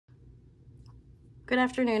Good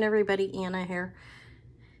afternoon, everybody. Anna here.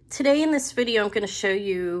 Today in this video, I'm going to show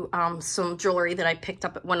you some jewelry that I picked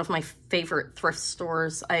up at one of my favorite thrift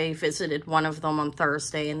stores. I visited one of them on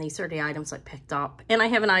Thursday, and these are the items I picked up. And I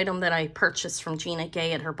have an item that I purchased from Gina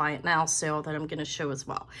Gay at her Buy It Now sale that I'm going to show as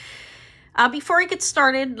well. Before I get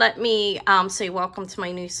started, let me say welcome to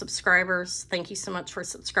my new subscribers. Thank you so much for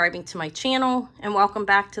subscribing to my channel, and welcome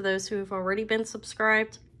back to those who have already been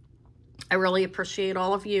subscribed. I really appreciate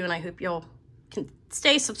all of you, and I hope you'll can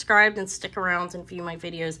stay subscribed and stick around and view my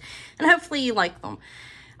videos, and hopefully you like them.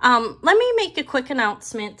 Let me make a quick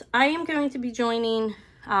announcement. I am going to be joining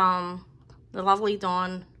the lovely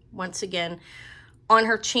Dawn once again on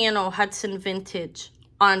her channel Hudson Vintage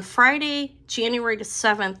on Friday, January the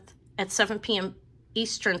 7th at 7 p.m.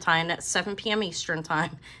 Eastern time. That's 7 p.m. Eastern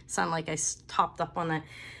time. Sound like I topped up on that.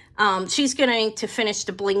 She's going to finish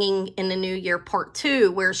the Blinging in the New Year Part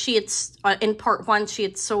 2, where she had, in Part 1, she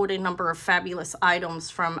had sold a number of fabulous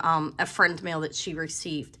items from a friend mail that she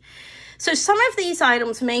received. So some of these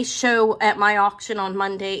items may show at my auction on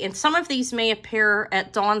Monday, and some of these may appear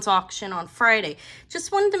at Dawn's auction on Friday.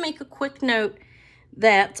 Just wanted to make a quick note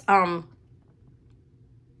that her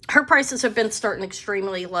prices have been starting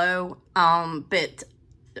extremely low, but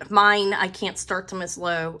mine, I can't start them as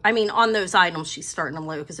low. I mean, on those items, she's starting them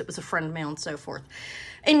low because it was a friend mail and so forth.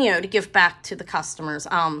 And, you know, to give back to the customers,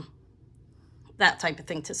 that type of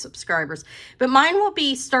thing to subscribers. But mine will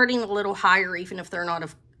be starting a little higher, even if they're not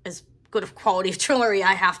as good of quality of jewelry.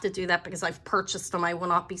 I have to do that because I've purchased them. I will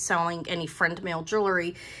not be selling any friend mail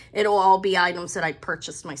jewelry. It'll all be items that I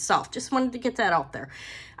purchased myself. Just wanted to get that out there.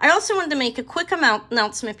 I also wanted to make a quick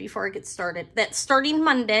announcement before I get started that starting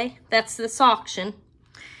Monday, that's this auction,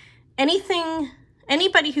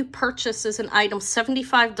 anybody who purchases an item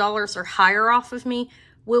 $75 or higher off of me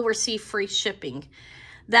will receive free shipping.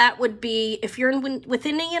 That would be, if you're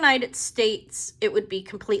within the United States, it would be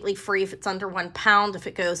completely free if it's under £1. If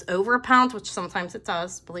it goes over £1, which sometimes it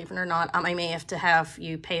does, believe it or not, I may have to have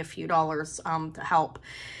you pay a few dollars to help.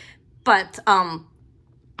 But I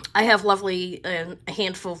have a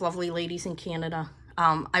handful of lovely ladies in Canada.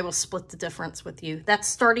 I will split the difference with you. That's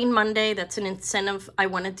starting Monday. That's an incentive. I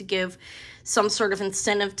wanted to give some sort of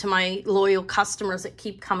incentive to my loyal customers that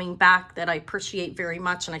keep coming back that I appreciate very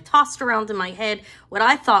much. And I tossed around in my head what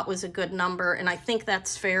I thought was a good number, and I think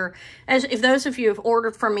that's fair. As if those of you who have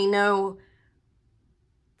ordered from me know,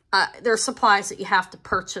 there are supplies that you have to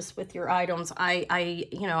purchase with your items.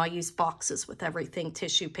 I use boxes with everything,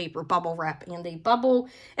 tissue, paper, bubble wrap, and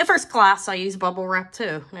at first class, I use bubble wrap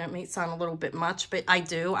too. Now, it may sound a little bit much, but I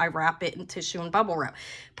do. I wrap it in tissue and bubble wrap.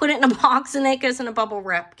 Put it in a box, and it goes in a bubble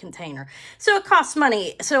wrap container. So it costs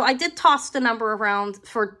money. So I did toss the number around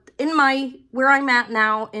where I'm at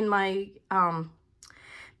now in my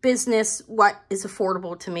business, what is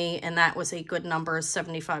affordable to me, and that was a good number,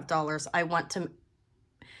 $75. I want to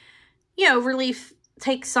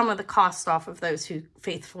take some of the cost off of those who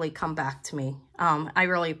faithfully come back to me. I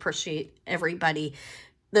really appreciate everybody.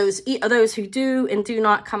 Those who do and do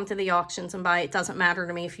not come to the auctions and buy, it doesn't matter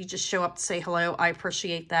to me. If you just show up to say hello, I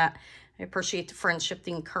appreciate that. I appreciate the friendship,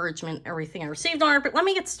 the encouragement, everything I received on it. But let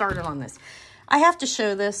me get started on this. I have to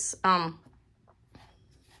show this. I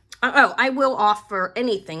will offer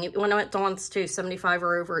anything. When I'm at Dawn's too, 75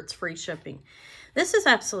 or over, it's free shipping. This is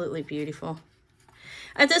absolutely beautiful.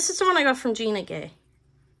 This is the one I got from Gina Gay.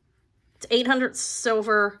 It's 800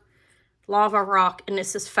 silver lava rock, and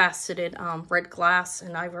this is faceted red glass,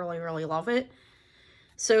 and I really, really love it.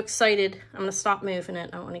 So excited. I'm going to stop moving it.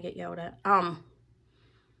 I don't want to get yelled at.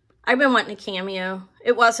 I've been wanting a Cameo.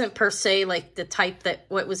 It wasn't per se like the type that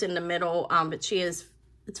what was in the middle, but it's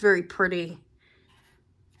very pretty.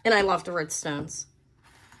 And I love the red stones.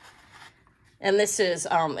 And this is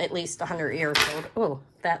at least 100 years old. Oh,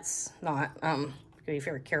 that's not... be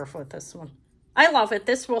very careful with this one. I love it.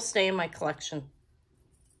 This will stay in my collection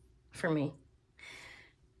for me.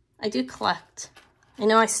 I do collect. I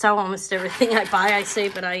know I sell almost everything I buy, I say,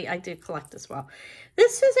 but I do collect as well.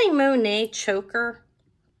 This is a Monet choker.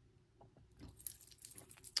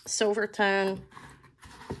 Silver tone.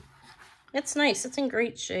 It's nice. It's in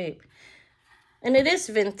great shape. And it is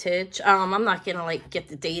vintage. I'm not going to get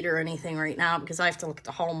the date or anything right now because I have to look at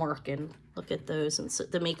the hallmark and look at those and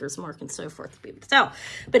the maker's mark and so forth to be able to tell.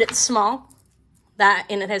 But it's small,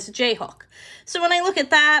 and it has a J-hook. So when I look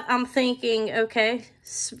at that, I'm thinking, okay,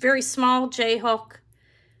 very small J-hook,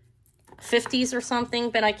 50s or something,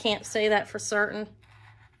 but I can't say that for certain.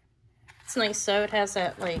 It's nice, so it has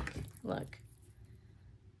that, look,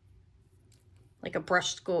 like a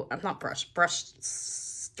brushed gold, brushed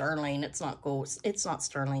sterling. It's not gold. It's not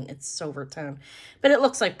sterling. It's silver tone. But it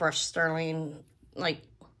looks like brushed sterling, like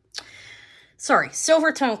Sorry,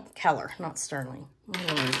 silver tone color, not sterling.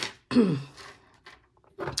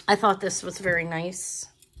 I thought this was very nice.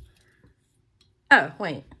 Oh,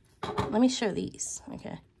 wait. Let me show these.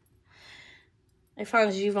 Okay. I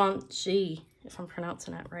found Givenchy, if I'm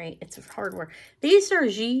pronouncing that right. It's a hard word. These are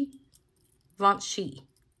Givenchy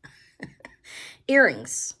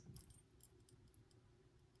earrings.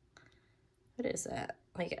 What is that?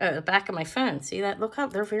 Like, oh, the back of my phone. See that? Look how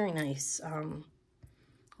they're very nice.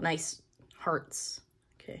 Nice hearts.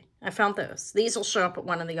 Okay, I found those. These will show up at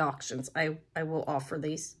one of the auctions. I will offer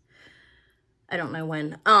these. I don't know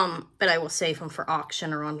when. But I will save them for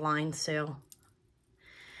auction or online sale.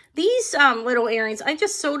 These little earrings, I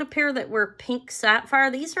just sold a pair that were pink sapphire.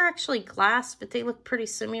 These are actually glass, but they look pretty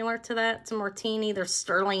similar to that. It's a martini. They're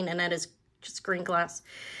sterling, and that is just green glass.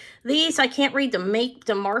 These, I can't read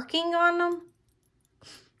the marking on them.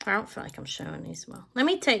 I don't feel like I'm showing these well. Let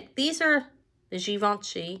me take, these are the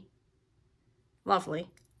Givenchy. Lovely.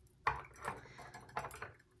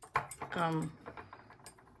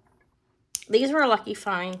 These were a lucky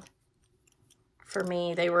find for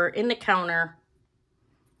me. They were in the counter.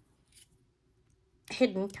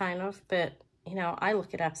 Hidden, kind of, but, you know, I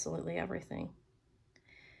look at absolutely everything.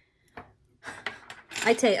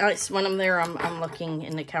 I tell you, when I'm there, I'm looking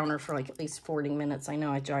in the counter for like at least 40 minutes. I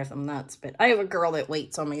know I drive them nuts, but I have a girl that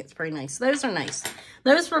waits on me. It's pretty nice. Those are nice.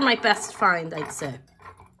 Those were my best find, I'd say,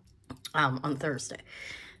 on Thursday.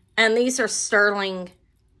 And these are sterling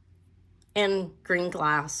in green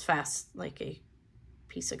glass, like a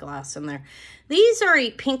piece of glass in there. These are a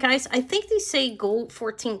pink ice. I think these say gold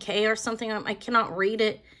 14K or something. I cannot read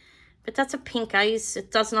it. But that's a pink ice. It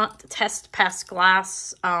does not test past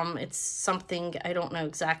glass. It's something, I don't know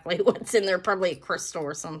exactly what's in there. Probably a crystal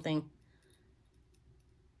or something.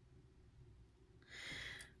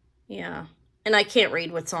 Yeah. And I can't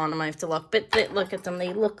read what's on them. I have to look. But look at them.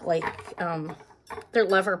 They look like, they're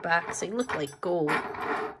leather backs. They look like gold.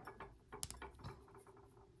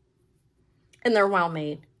 And they're well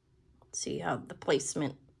made. See how the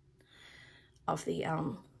placement of the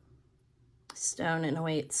stone and the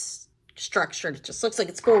way it's structured. It just looks like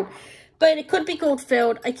it's gold, but it could be gold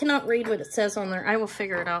filled. I cannot read what it says on there. I will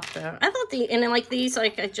figure it out though. I thought and then like these,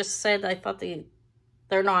 like I just said, I thought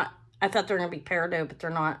they're not. I thought they're gonna be peridot, but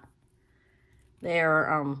they're not.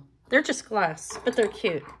 They're just glass, but they're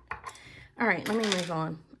cute. All right, let me move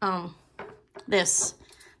on. This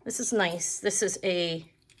is nice. This is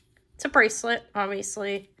it's a bracelet,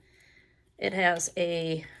 obviously. It has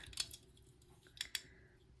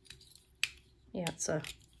it's a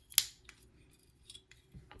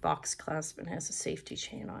box clasp and has a safety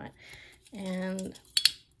chain on it. And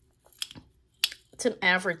it's an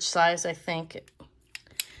average size, I think.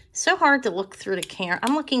 It's so hard to look through the camera.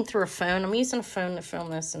 I'm looking through a phone. I'm using a phone to film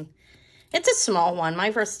this, and it's a small one. My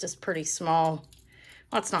wrist is pretty small.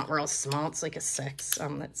 Well, it's not real small. It's like a 6.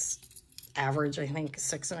 That's average, I think,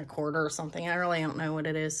 6 1/4 or something. I really don't know what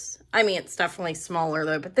it is. I mean, it's definitely smaller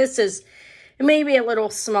though, but this is maybe a little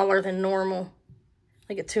smaller than normal,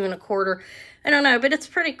 like a 2 1/4. I don't know, but it's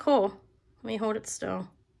pretty cool. Let me hold it still.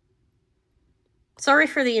 Sorry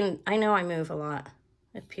for I know I move a lot.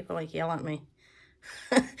 If people like yell at me.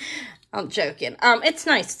 I'm joking. It's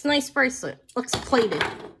nice. It's a nice bracelet. Looks plated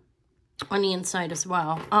on the inside as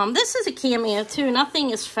well. This is a Cameo too.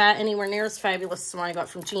 Nothing is anywhere near as fabulous as the one I got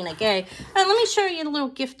from Gina Gay. Let me show you the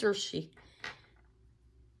little gifter sheet.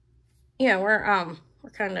 Yeah, we're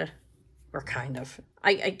kind of.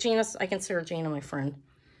 I consider Gina my friend.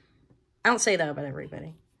 I don't say that about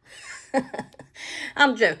everybody.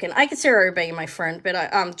 I'm joking. I consider everybody my friend,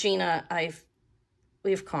 but Gina,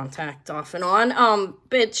 we have contact off and on.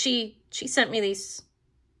 But she sent me these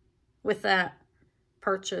with that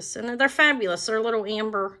purchase, and they're fabulous. They're little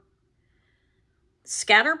amber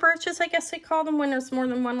scatter brooches, I guess they call them when there's more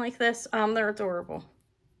than one like this. They're adorable.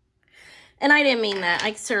 And I didn't mean that.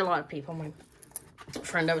 I consider a lot of people my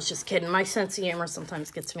friend. I was just kidding. My sense of humor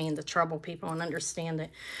sometimes gets me into trouble. People don't understand it.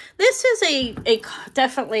 This is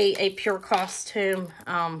definitely a pure costume.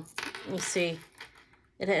 Let me see.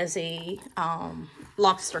 It has a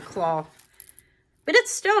lobster claw, but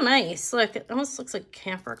it's still nice. Look, it almost looks like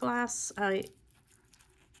camper glass.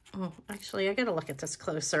 Actually, I gotta look at this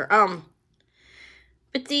closer.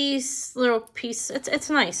 But these little pieces, it's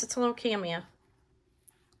nice. It's a little Cameo.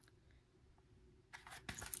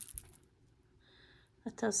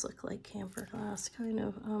 That does look like camper glass, kind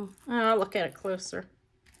of. I'll look at it closer.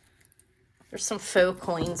 There's some faux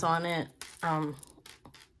coins on it.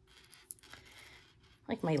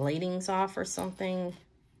 Like my lighting's off or something.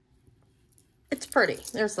 It's pretty.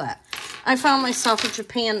 There's that. I found myself a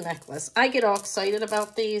Japan necklace. I get all excited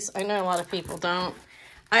about these. I know a lot of people don't.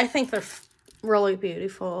 I think they're Really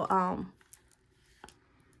beautiful.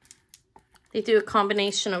 They do a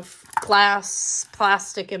combination of glass,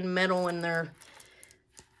 plastic, and metal in their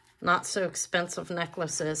not so expensive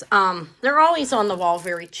necklaces. They're always on the wall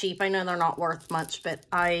very cheap. I know they're not worth much, but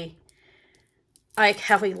I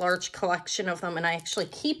have a large collection of them, and I actually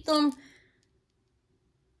keep them.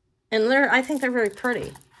 And I think they're very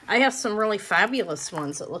pretty. I have some really fabulous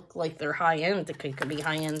ones that look like they're high-end. It could be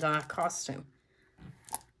high-end costume.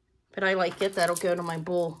 But I like it. That'll go to my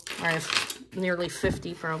bowl. I have nearly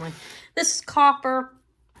 50 probably. This is copper.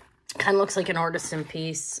 Kind of looks like an artisan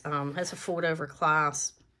piece. Has a fold-over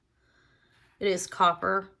clasp. It is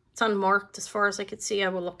copper. It's unmarked as far as I could see. I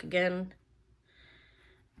will look again.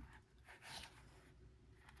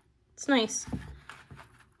 It's nice.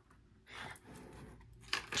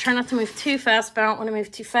 Try not to move too fast, but I don't want to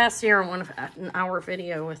move too fast here. I want an hour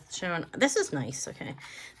video with showing. This is nice. Okay.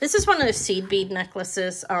 This is one of those seed bead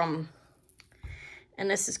necklaces. And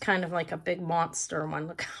this is kind of like a big monster one.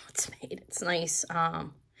 Look how it's made. It's nice. Oh,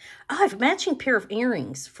 I have a matching pair of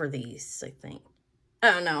earrings for these, I think.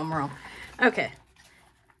 Oh, no, I'm wrong. Okay.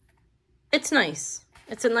 It's nice.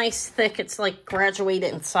 It's a nice thick, it's like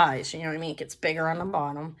graduated in size. You know what I mean? It gets bigger on the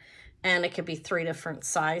bottom. And it could be 3 different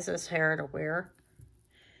sizes hair to wear.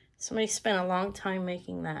 Somebody spent a long time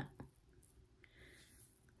making that.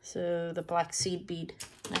 So the black seed bead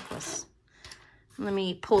necklace. Let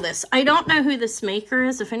me pull this. I don't know who this maker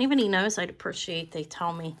is. If anybody knows, I'd appreciate they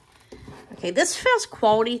tell me. Okay, this feels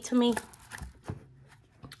quality to me.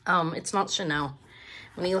 It's not Chanel.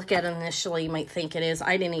 When you look at it initially, you might think it is.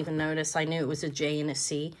 I didn't even notice. I knew it was a J and a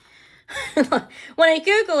C. When I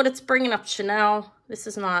Googled, it's bringing up Chanel. This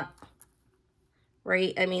is not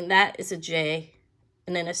right. I mean, that is a J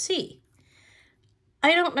and then a C.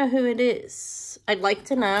 I don't know who it is. I'd like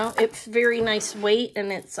to know. It's very nice weight,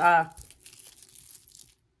 and it's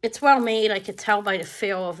well made. I could tell by the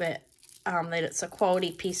feel of it that it's a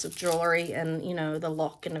quality piece of jewelry, and you know, the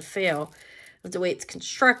look and the feel of the way it's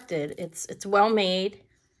constructed. It's well made,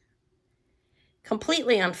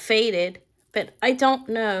 completely unfaded, but I don't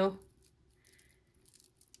know.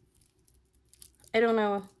 I don't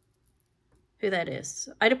know who that is.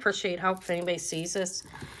 I'd appreciate help if anybody sees this.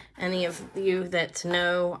 Any of you that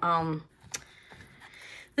know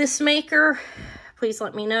this maker, please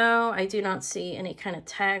let me know. I do not see any kind of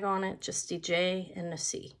tag on it, just the J and the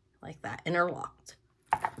C, like that, interlocked.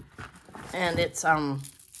 And it's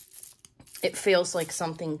it feels like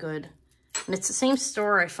something good. And it's the same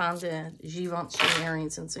store I found the Givenchy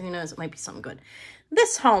earrings, and so who knows, it might be something good.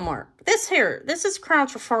 This hallmark, this here, this is Crown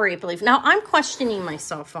Trifari, I believe. Now, I'm questioning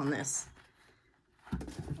myself on this.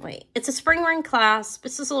 Wait, it's a spring ring clasp.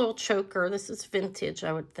 This is a little choker. This is vintage,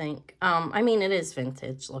 I would think. I mean, it is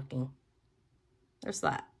vintage looking. There's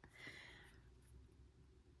that.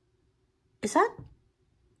 Is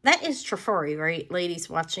that is Trifari, right? Ladies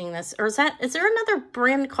watching this. Or is there another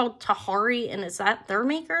brand called Tahari, and is that their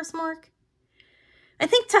maker's mark? I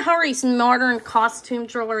think Tahari's modern costume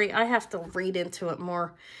jewelry. I have to read into it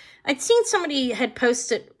more. I'd seen somebody had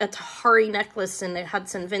posted a Tahari necklace in the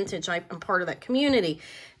Hudson Vintage. I'm part of that community.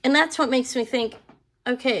 And that's what makes me think,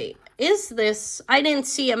 okay, is this, I didn't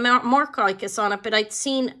see a mark like this on it, but I'd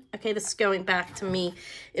seen, okay, this is going back to me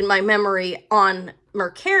in my memory on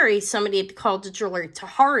Mercari, somebody had called the jewelry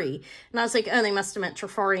Tahari. And I was like, oh, they must have meant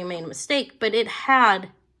Trifari and made a mistake. But it had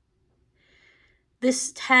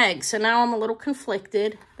this tag. So now I'm a little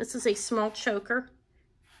conflicted. This is a small choker.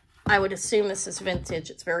 I would assume this is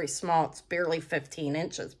vintage. It's very small. It's barely 15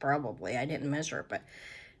 inches probably. I didn't measure it, but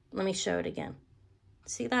let me show it again.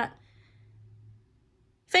 See that?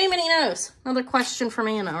 If anybody knows, another question from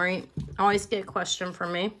Anna, right? Always get a question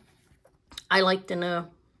from me. I like to know.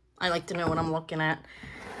 I like to know what I'm looking at.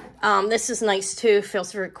 This is nice too.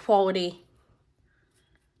 Feels very quality.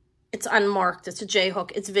 It's unmarked. It's a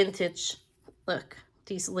J-hook. It's vintage. Look,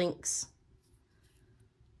 these links.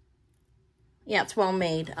 Yeah, it's well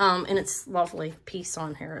made. And it's lovely piece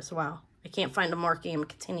on here as well. I can't find a marking. I'm going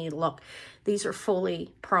to continue to look. These are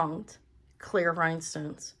fully pronged, clear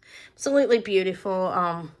rhinestones. Absolutely beautiful,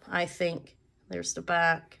 I think. There's the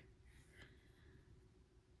back.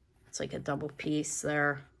 It's like a double piece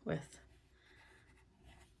there with,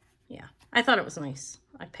 yeah. I thought it was nice.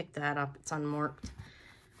 I picked that up. It's unmarked.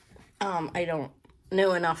 I don't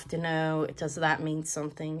know enough to know, does that mean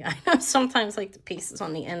something? I know sometimes like the pieces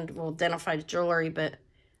on the end will identify the jewelry, but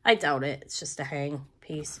I doubt it. It's just a hang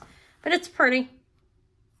piece. But it's pretty.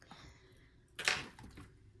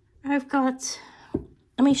 I've got,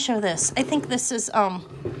 let me show this. I think this is, I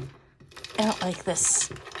don't like this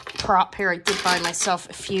prop here. I did buy myself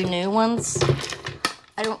a few new ones.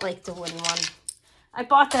 I don't like the wooden one. I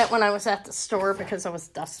bought that when I was at the store because I was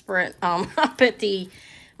desperate. Up at the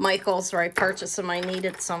Michael's where I purchased them, I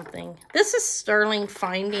needed something. This is sterling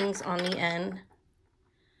findings on the end.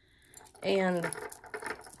 And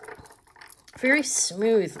very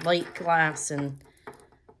smooth, light glass. And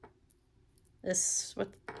this, what,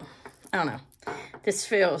 I don't know. This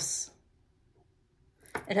feels,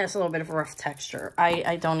 it has a little bit of a rough texture.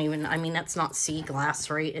 I don't even, I mean, that's not sea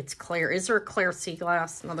glass, right? It's clear. Is there a clear sea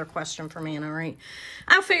glass? Another question from Anna, right?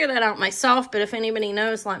 I'll figure that out myself, but if anybody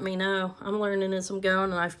knows, let me know. I'm learning as I'm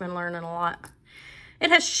going, and I've been learning a lot.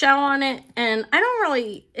 It has shell on it, and I don't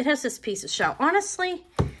really, it has this piece of shell. Honestly,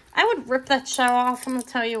 I would rip that shell off, I'm going to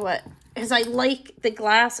tell you what, because I like the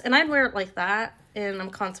glass, and I'd wear it like that, and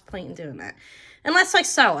I'm contemplating doing that. Unless I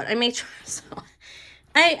sew it. I may try to sew it.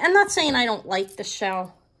 I'm not saying I don't like the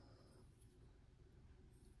shell.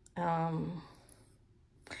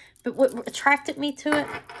 But what attracted me to it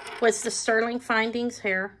was the sterling findings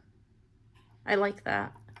here. I like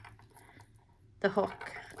that. The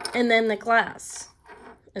hook. And then the glass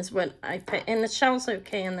is what I put. And the shell's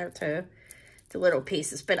okay in there too. The little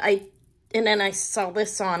pieces. But and then I saw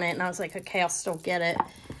this on it and I was like, okay, I'll still get it.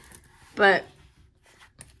 But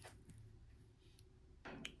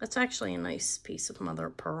that's actually a nice piece of mother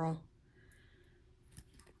of pearl.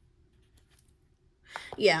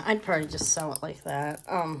 Yeah, I'd probably just sell it like that.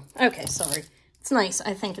 Okay, sorry. It's nice.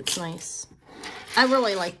 I think it's nice. I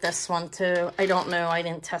really like this one, too. I don't know. I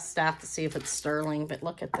didn't test that to see if it's sterling, but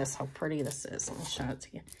look at this, how pretty this is. Let me show it to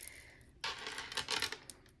you.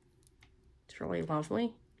 It's really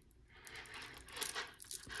lovely.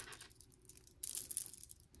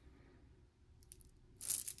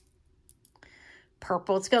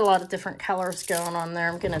 Purple. It's got a lot of different colors going on there.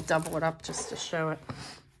 I'm going to double it up just to show it.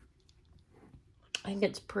 I think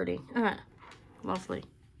it's pretty. Lovely.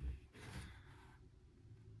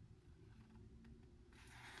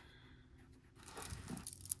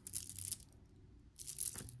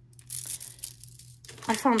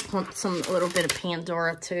 I found some a little bit of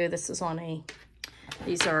Pandora too. This is on a,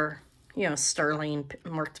 these are, you know, sterling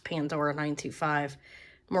marked Pandora 925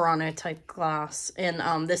 Murano type glass.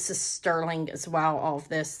 And this is sterling as well, all of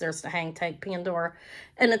this. There's the hang tag Pandora.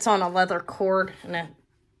 And it's on a leather cord. And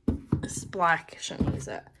it's black. Shouldn't use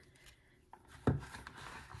it.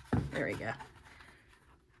 There we go.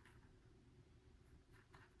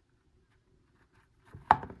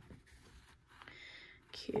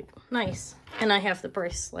 Cute. Nice. And I have the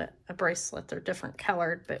bracelet. A bracelet. They're different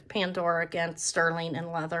colored, but Pandora again, sterling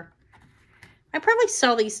and leather. I probably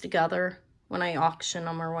sell these together when I auction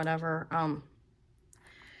them or whatever.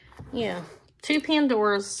 Yeah. 2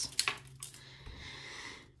 Pandoras.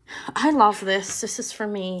 I love this. This is for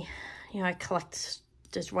me. You know, I collect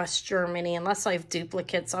this West Germany. Unless I have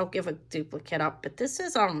duplicates, I'll give a duplicate up. But this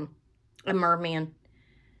is a merman.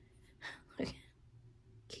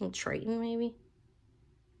 King Triton, maybe?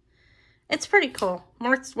 It's pretty cool.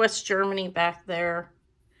 Marked West Germany back there.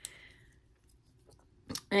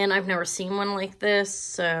 And I've never seen one like this,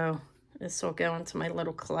 so this will go into my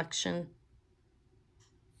little collection.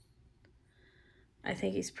 I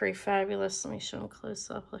think he's pretty fabulous. Let me show him close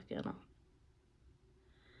up. Look at him.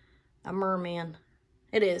 A merman.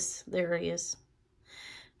 It is. There he is.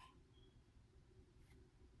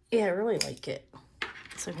 Yeah, I really like it.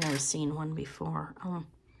 So I've never seen one before.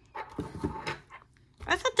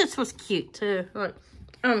 I thought this was cute too. Look.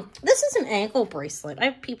 This is an ankle bracelet. I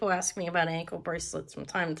have people ask me about ankle bracelets from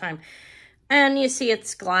time to time. And you see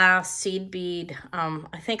it's glass, seed bead.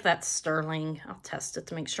 I think that's sterling. I'll test it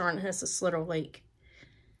to make sure. And it has this little like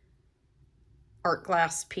art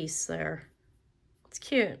glass piece there. It's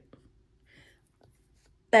cute.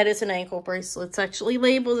 That is an ankle bracelet. It's actually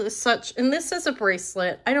labeled as such. And this is a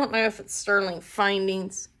bracelet. I don't know if it's sterling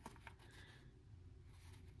findings.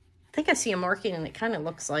 I think I see a marking and it kind of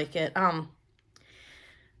looks like it.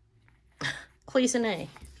 Cloisonné.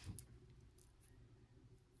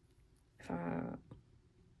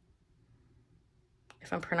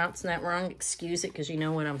 If I'm pronouncing that wrong, excuse it because you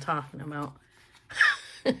know what I'm talking about.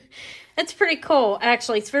 It's pretty cool,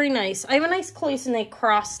 actually. It's very nice. I have a nice cloisonné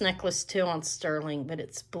cross necklace too on sterling, but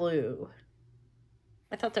it's blue.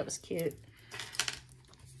 I thought that was cute.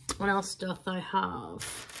 What else do I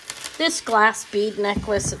have? This glass bead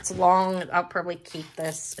necklace. It's long. I'll probably keep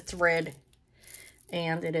this. It's red.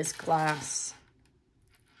 And it is glass.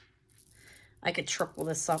 I could triple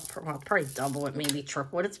this up. Well, probably double it, maybe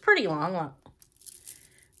triple it. It's pretty long. Look.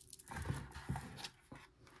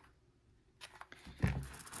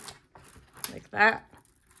 Like that.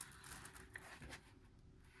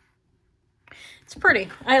 It's pretty.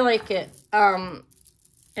 I like it.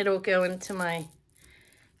 It'll go into my,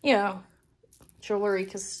 you know, jewelry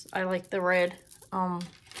because I like the red. I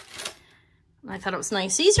thought it was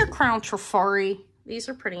nice. These are Crown Trifari. These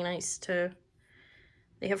are pretty nice too.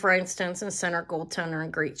 They have rhinestones in the center, gold tone, are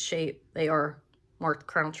in great shape. They are marked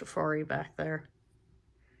Crown Trifari back there.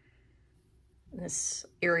 And this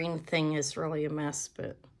earring thing is really a mess, but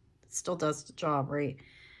it still does the job right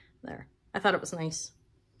there. I thought it was nice.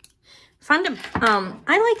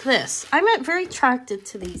 I like this. I'm very attracted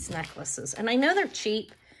to these necklaces, and I know they're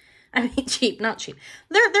cheap. I mean, cheap, not cheap.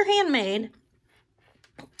 They're handmade,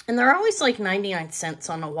 and they're always like 99 cents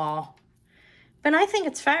on the wall. But I think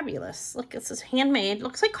it's fabulous. Look, this is handmade.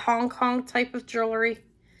 Looks like Hong Kong type of jewelry.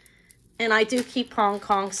 And I do keep Hong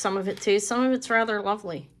Kong, some of it too. Some of it's rather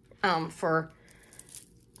lovely. For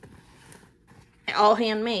all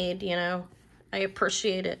handmade, you know. I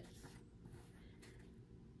appreciate it.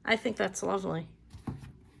 I think that's lovely.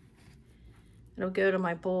 It'll go to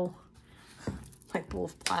my bowl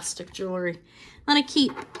of plastic jewelry. Then I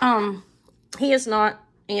keep, he is not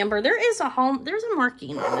amber. There's a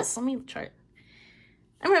marking on this. Let me try it.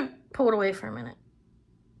 I'm going to pull it away for a minute.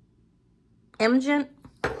 Emgent.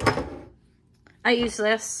 I use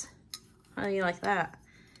this. How do you like that?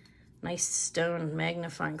 Nice stone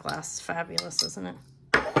magnifying glass. Fabulous, isn't it?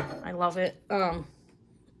 I love it.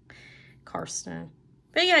 Carstone.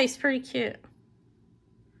 But yeah, he's pretty cute.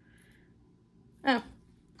 Oh.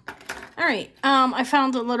 Alright. I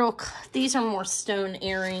found a little... These are more stone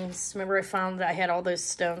earrings. Remember I found that I had all those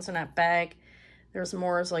stones in that bag? There's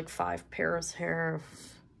more. There's like 5 pairs here of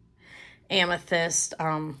amethyst.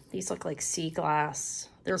 These look like sea glass.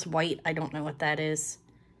 There's white. I don't know what that is.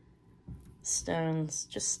 Stones.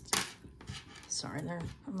 Just... Sorry,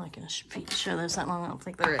 I'm not going to show those that long. I don't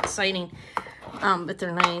think they're exciting. But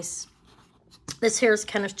they're nice. This here is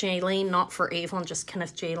Kenneth J. Lane, not for Avon, just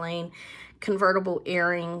Kenneth J. Lane. Convertible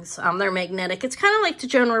earrings. They're magnetic. It's kind of like the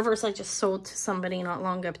Joan Rivers I just sold to somebody not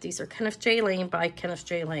long ago. But these are Kenneth J. Lane by Kenneth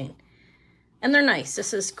J. Lane. And they're nice.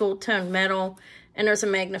 This is gold tone metal. And there's a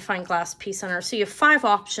magnifying glass piece on there. So you have 5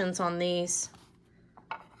 options on these.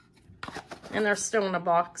 And they're still in a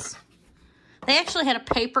box. They actually had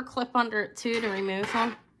a paper clip under it too to remove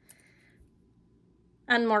them.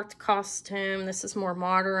 Unmarked costume. This is more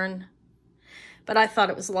modern. But I thought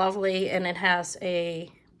it was lovely, and it has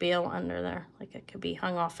a bail under there. Like it could be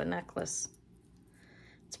hung off a necklace.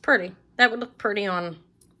 It's pretty. That would look pretty on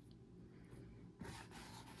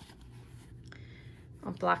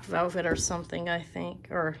black velvet or something, I think.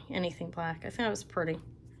 Or anything black. I think it was pretty.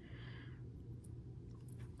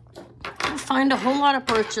 I don't find a whole lot of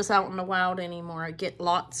brooches out in the wild anymore. I get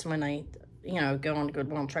lots when I, go on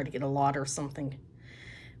Goodwill and try to get a lot or something.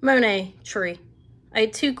 Monet tree. I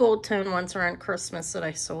had 2 gold tone ones around Christmas that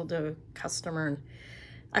I sold to a customer. And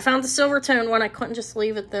I found the silver tone one. I couldn't just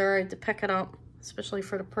leave it there. I had to pick it up, especially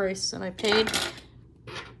for the price that I paid.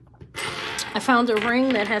 I found a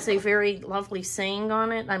ring that has a very lovely saying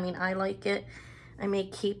on it. I mean, I like it. I may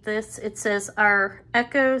keep this. It says, "Our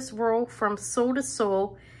echoes roll from soul to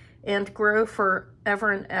soul and grow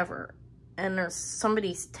forever and ever." And there's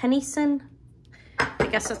somebody's Tennyson. I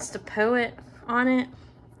guess that's the poet on it.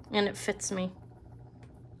 And it fits me.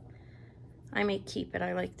 I may keep it.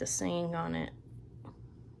 I like the saying on it.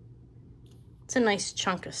 It's a nice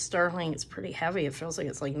chunk of sterling. It's pretty heavy. It feels like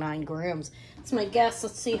it's like 9 grams. That's my guess.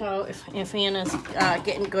 Let's see how if Anna's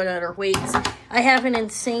getting good at her weights. I have an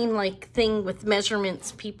insane thing with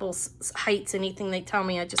measurements, people's heights, anything they tell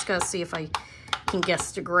me. I just gotta see if I can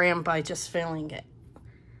guess the gram by just feeling it.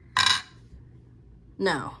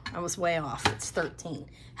 No, I was way off. It's 13.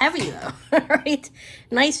 Heavy though, right?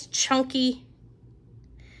 Nice chunky.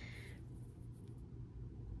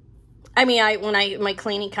 I mean, my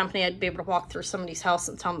cleaning company, I'd be able to walk through somebody's house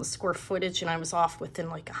and tell them the square footage, and I was off within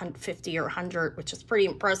like 150 or 100, which is pretty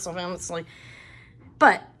impressive, honestly.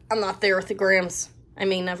 But I'm not there with the grams. I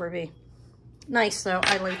may never be. Nice though.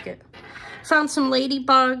 I like it. Found some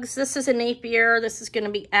ladybugs. This is a Napier. This is going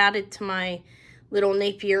to be added to my little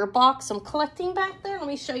Napier box I'm collecting back there. Let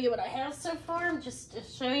me show you what I have so far, just to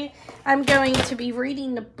show you. I'm going to be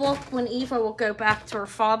reading the book when Eva will go back to her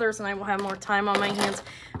father's and I will have more time on my hands.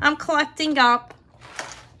 I'm collecting up.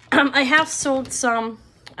 I have sold some,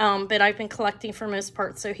 but I've been collecting for the most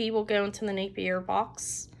part, so he will go into the Napier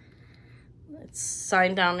box. It's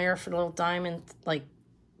signed down there for the little diamond,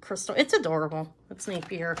 crystal. It's adorable. It's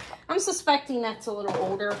Napier. I'm suspecting that's a little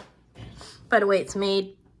older by the way it's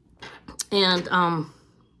made. And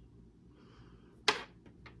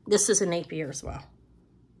this is a Napier as well.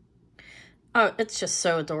 Oh, it's just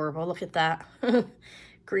so adorable. Look at that.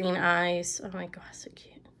 Green eyes. Oh my gosh, so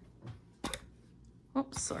cute.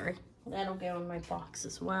 Oops, sorry. That'll go in my box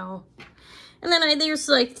as well. And then there's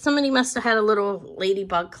like, somebody must have had a little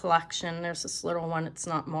ladybug collection. There's this little one. It's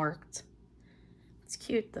not marked. It's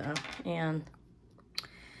cute though. And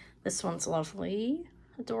this one's lovely.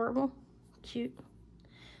 Adorable. Cute.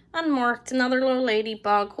 Unmarked. Another little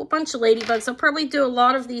ladybug. Whole bunch of ladybugs. I'll probably do a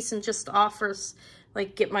lot of these in just offers.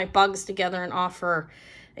 Like get my bugs together and offer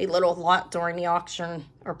a little lot during the auction.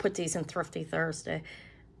 Or put these in Thrifty Thursday.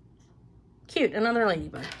 Cute. Another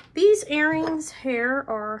ladybug. These earrings here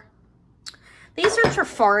are... These are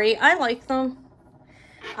Trifari. I like them.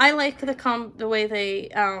 I like the way they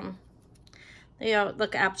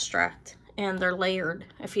look abstract. And they're layered.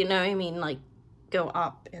 If you know what I mean. Like go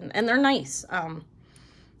up. And they're nice.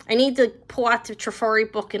 I need to pull out the Trifari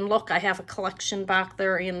book and look. I have a collection back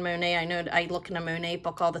there in Monet. I know I look in a Monet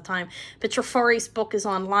book all the time. But Trifari's book is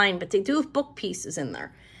online. But they do have book pieces in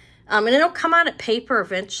there. And it'll come out at paper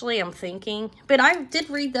eventually, I'm thinking. But I did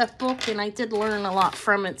read that book, and I did learn a lot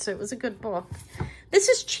from it, so it was a good book. This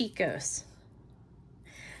is Chico's.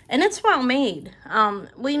 And it's well-made.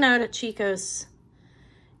 We know that Chico's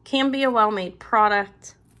can be a well-made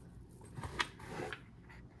product.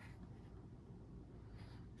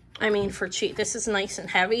 I mean, for cheap, this is nice and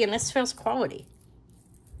heavy, and this feels quality.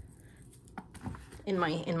 In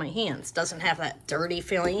my hands. Doesn't have that dirty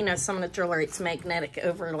feeling. You know, some of the jewelry, it's magnetic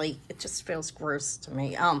overly. It just feels gross to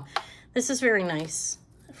me. This is very nice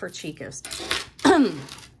for Chico's.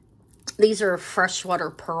 These are freshwater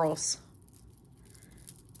pearls.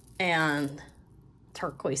 And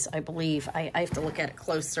turquoise, I believe. I have to look at it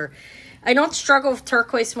closer. I don't struggle with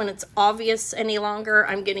turquoise when it's obvious any longer.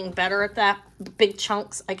 I'm getting better at that. The big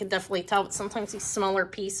chunks, I can definitely tell. But sometimes these smaller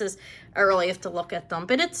pieces, I really have to look at them.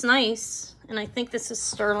 But it's nice. And I think this is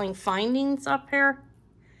Sterling Findings up here.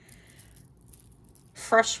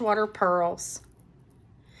 Freshwater pearls.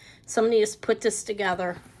 Somebody just put this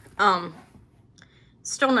together.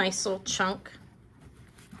 Still nice little chunk.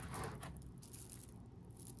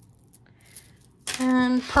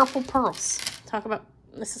 And purple pearls. Talk about,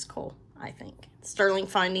 this is cool, I think. Sterling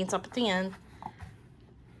Findings up at the end.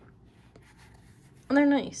 And they're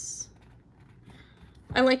nice.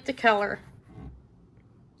 I like the color.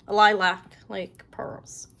 Lilac, like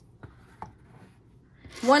pearls.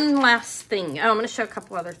 One last thing. Oh, I'm going to show a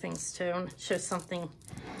couple other things too. I'm going to show something.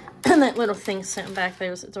 That little thing sitting back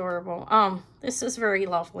there is adorable. This is very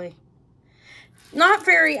lovely. Not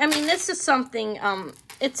very, I mean, this is something,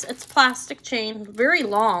 it's plastic chain, very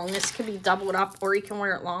long. This could be doubled up or you can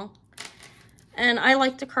wear it long. And I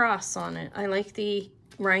like the cross on it. I like the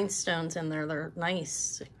rhinestones in there. They're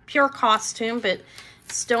nice. Pure costume, but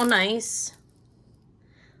still nice.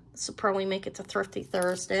 This will probably make it to Thrifty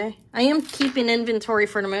Thursday. I am keeping inventory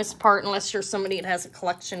for the most part, unless you're somebody that has a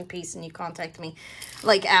collection piece and you contact me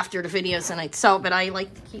like after the videos and I'd sell, but I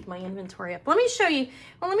like to keep my inventory up. Let me show you,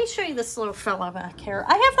 well, let me show you this little fella back here.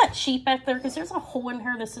 I have that sheet back there because there's a hole in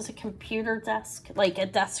here. This is a computer desk, like a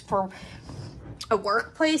desk for a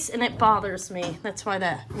workplace, and it bothers me. That's why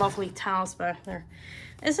that lovely towel's back there.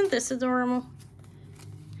 Isn't this adorable?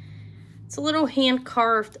 It's a little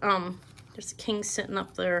hand-carved, there's a king sitting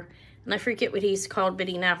up there, and I forget what he's called, but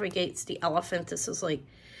he navigates the elephant. This is like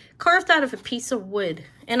carved out of a piece of wood,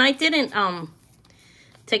 and I didn't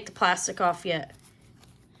take the plastic off yet.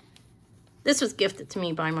 This was gifted to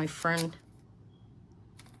me by my friend.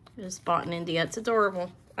 It was bought in India. It's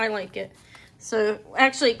adorable. I like it. So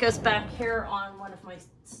actually, it goes back here on one of my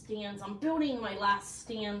stands. I'm building my last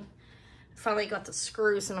stand. Finally got the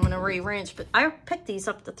screws, and I'm going to rearrange. But I picked these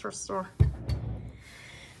up at the thrift store.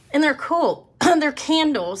 And they're cool. They're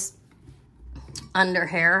candles under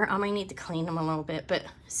here. I might need to clean them a little bit, but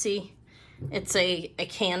see, it's a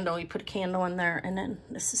candle. You put a candle in there, and then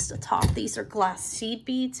this is the top. These are glass seed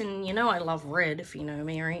beads, and you know I love red, if you know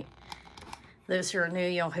me, right? Those who are new,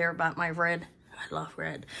 you'll hear about my red. I love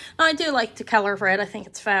red. Now, I do like the color red. I think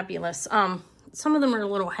it's fabulous. Some of them are a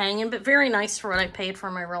little hanging, but very nice for what I paid for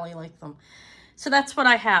them. I really like them. So that's what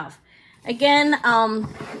I have. Again,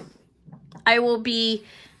 I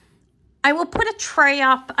will put a tray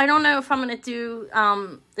up. I don't know if I'm going to do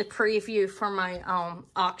the preview for my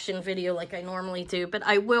auction video like I normally do, but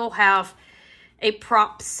I will have a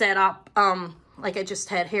prop set up like I just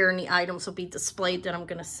had here, and the items will be displayed that I'm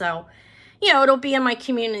going to sell. You know, it'll be in my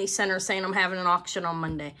community center saying I'm having an auction on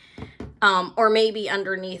Monday. Or maybe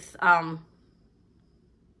underneath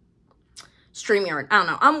StreamYard. I don't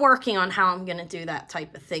know. I'm working on how I'm going to do that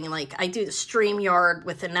type of thing. Like, I do the StreamYard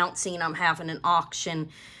with announcing I'm having an auction.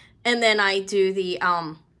 And then I do the,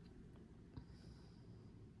 I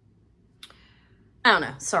don't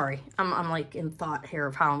know. Sorry. I'm like in thought here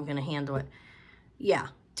of how I'm going to handle it. Yeah.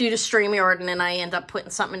 due to StreamYard, and then I end up putting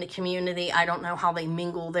something in the community. I don't know how they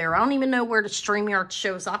mingle there. I don't even know where the StreamYard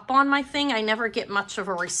shows up on my thing. I never get much of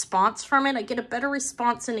a response from it. I get a better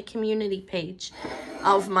response in the community page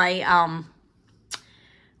of my,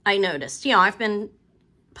 I noticed. You know, I've been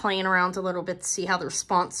playing around a little bit to see how the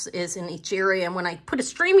response is in each area, and when I put a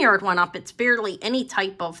StreamYard one up, it's barely any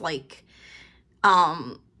type of, like,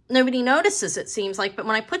 nobody notices, it seems like. But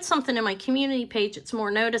when I put something in my community page, it's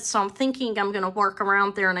more noticed. So I'm thinking I'm going to work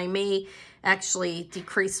around there, and I may actually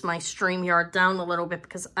decrease my StreamYard down a little bit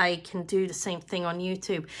because I can do the same thing on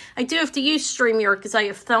YouTube. I do have to use StreamYard because I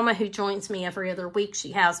have Thelma who joins me every other week.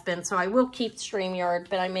 She has been. So I will keep StreamYard,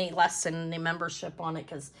 but I may lessen the membership on it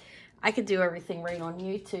because I could do everything right on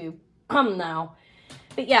YouTube now.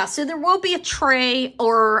 But yeah, so there will be a tray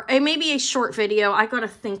or maybe a short video. I got to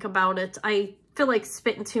think about it. I feel like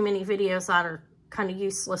spitting too many videos out are kind of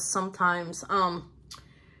useless sometimes.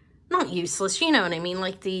 Not useless, you know what I mean,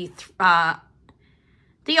 like the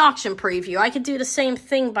auction preview. I could do the same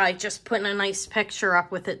thing by just putting a nice picture up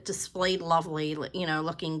with it displayed lovely, you know,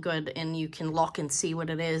 looking good, and you can look and see what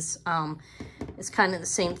it is. It's kind of the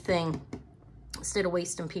same thing instead of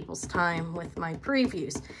wasting people's time with my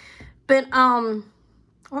previews. But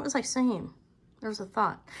what was I saying? There's a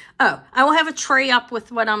thought. Oh, I will have a tray up with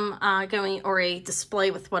what I'm or a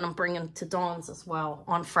display with what I'm bringing to Dawn's as well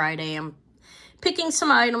on Friday. I'm picking some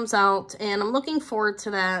items out, and I'm looking forward to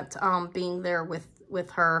that, being there with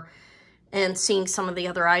her and seeing some of the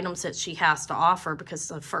other items that she has to offer, because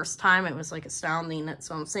the first time it was like astounding. That's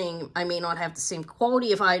what I'm saying. I may not have the same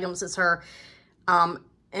quality of items as her, and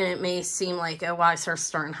it may seem like, oh, why is her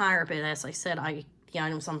starting higher? But as I said, the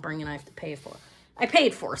items I'm bringing, I have to pay for. I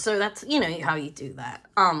paid for, so that's, you know, how you do that.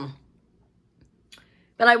 But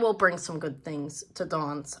I will bring some good things to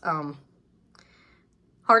Dawn's.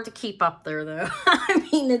 Hard to keep up there, though. I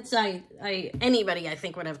mean, it's, anybody, I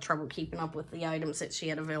think, would have trouble keeping up with the items that she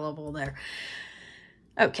had available there.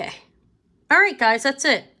 Okay. All right, guys, that's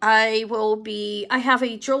it. I have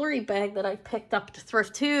a jewelry bag that I picked up to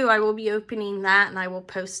Thrift too. I will be opening that, and I will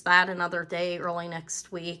post that another day early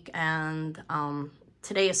next week. And,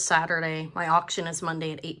 today is Saturday. My auction is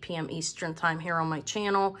Monday at 8 p.m. Eastern time here on my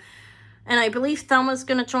channel. And I believe Thelma's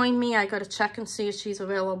going to join me. I got to check and see if she's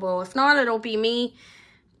available. If not, it'll be me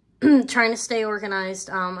trying to stay organized.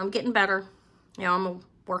 I'm getting better. You know, I'm a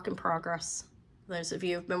work in progress. Those of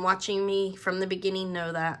you who've been watching me from the beginning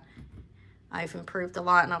know that I've improved a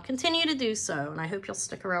lot, and I'll continue to do so. And I hope you'll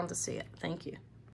stick around to see it. Thank you.